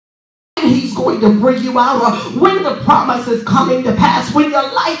going to bring you out, or when the promise is coming to pass, when your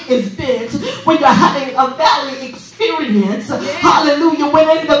life is bent, when you're having a valley experience, hallelujah, when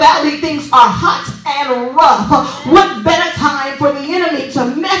in the valley things are hot and rough, what better time for the enemy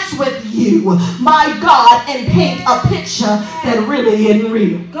to mess with you, my God, and paint a picture that really isn't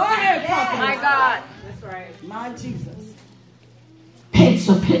real. Go ahead, prophet. My God. That's right. My Jesus. Paints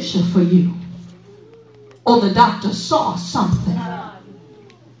a picture for you. Or the doctor saw something.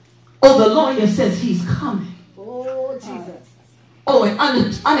 Or the lawyer says he's coming. Oh, Jesus. Or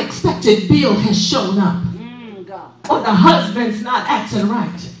an unexpected bill has shown up. God. Or the husband's not acting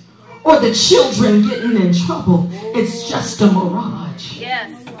right. Or the children getting in trouble. It's just a mirage.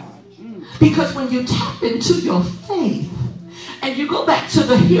 Yes. Because when you tap into your faith and you go back to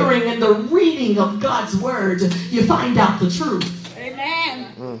the hearing and the reading of God's word, you find out the truth.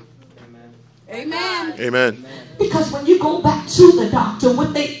 Amen. Amen. Amen. Because when you go back to the doctor,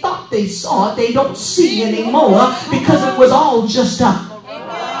 what they thought they saw, they don't see anymore, because it was all just up.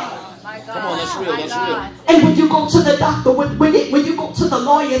 Come on, that's real, that's real. And when you go to the doctor, when you go to the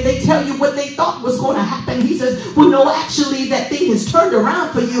lawyer, they tell you what they thought was going to happen. He says, well, no, actually, that thing is turned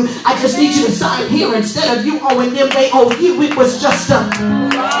around for you. I just need you to sign here. Instead of you owing them, they owe you. It was just a...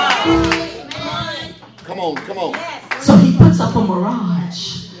 Come on, come on. So he puts up a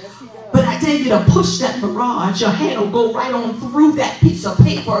mirage. But I dare you to push that mirage. Your hand will go right on through that piece of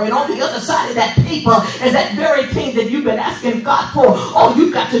paper. And on the other side of that paper is that very thing that you've been asking God for. All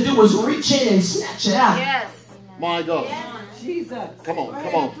you've got to do is reach in and snatch it out. Yes. My God. Jesus. Come on,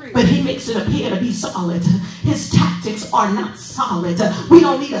 come on. But he makes it appear to be solid. His tactics are not solid. We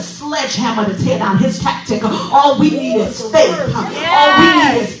don't need a sledgehammer to tear down his tactic. All we need is faith. All we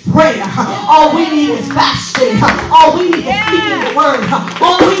need is prayer. All we need is fasting. All we need is speaking the word.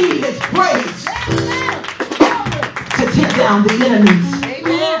 All we need is praise to tear down the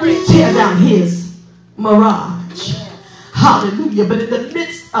enemies. Tear down his mirage. Hallelujah. But in the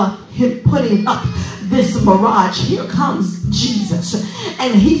midst of him putting up this mirage, here comes Jesus.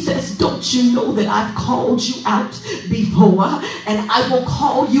 And he says, don't you know that I've called you out before, and I will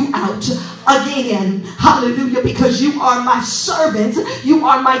call you out again. Hallelujah. Because you are my servant, you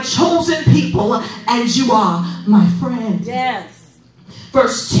are my chosen people, and you are my friend. Yes.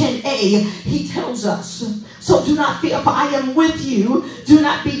 Verse 10a, he tells us, so do not fear, for I am with you. Do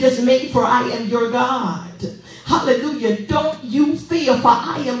not be dismayed, for I am your God. Hallelujah. Don't you fear, for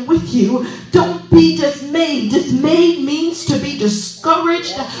I am with you. Don't be dismayed. Dismayed means to be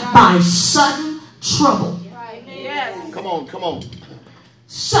discouraged by sudden trouble. Yes. Come on, come on.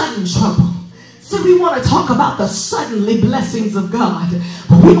 Sudden trouble. So we want to talk about the suddenly blessings of God,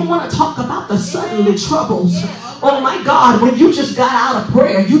 but we don't want to talk about the suddenly troubles. Oh my God, when you just got out of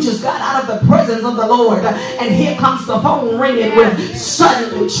prayer, you just got out of the presence of the Lord, and here comes the phone ringing with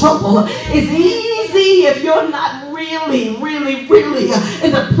suddenly trouble. It's easy if you're not really in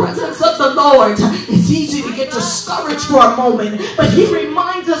the presence of the Lord. It's easy to get discouraged for a moment, but he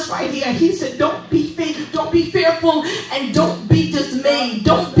reminds us right here. He said, don't be fearful, and don't be dismayed.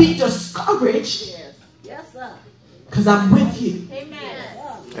 Don't be discouraged. Yes, sir. Because I'm with you. Amen.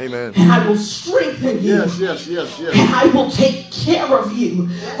 Amen. And I will strengthen you. Yes. And I will take care of you.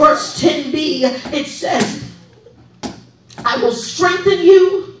 Verse 10b, it says, I will strengthen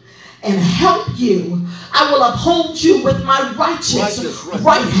you and help you. I will uphold you with my righteous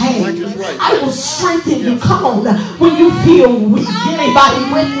right hand. I will strengthen you. Come on. When you feel weak,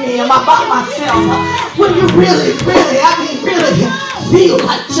 anybody with me? Am I by myself? When you really feel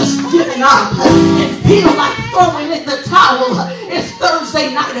like just giving up and feel like throwing in the towel. It's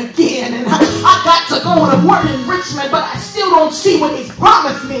Thursday night again, and I got to go on a word enrichment, but I still don't see what he's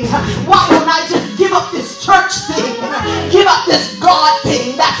promised me. Why don't I just give up this church thing, give up this God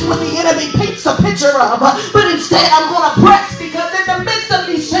thing? That's what the enemy paints a picture of. But instead, I'm going to press, because in the midst of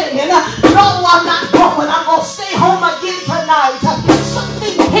me saying, no, I'm not going, I'm going to stay home again tonight,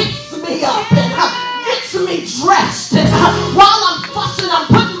 something picks me up and gets me dressed. And while I'm fussing, I'm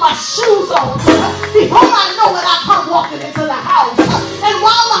putting my shoes on. Before I know it, I come walking into the house. And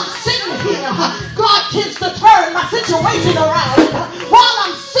while I'm sitting here, God tends to turn my situation around. While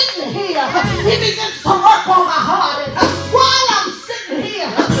I'm sitting here, he begins to work on my heart. And while I'm sitting here,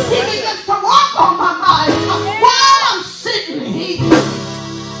 he begins to work on my mind. While I'm sitting here,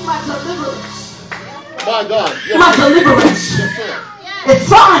 my deliverance. My God. Yes, my deliverance. yes, sir. It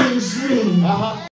finds me.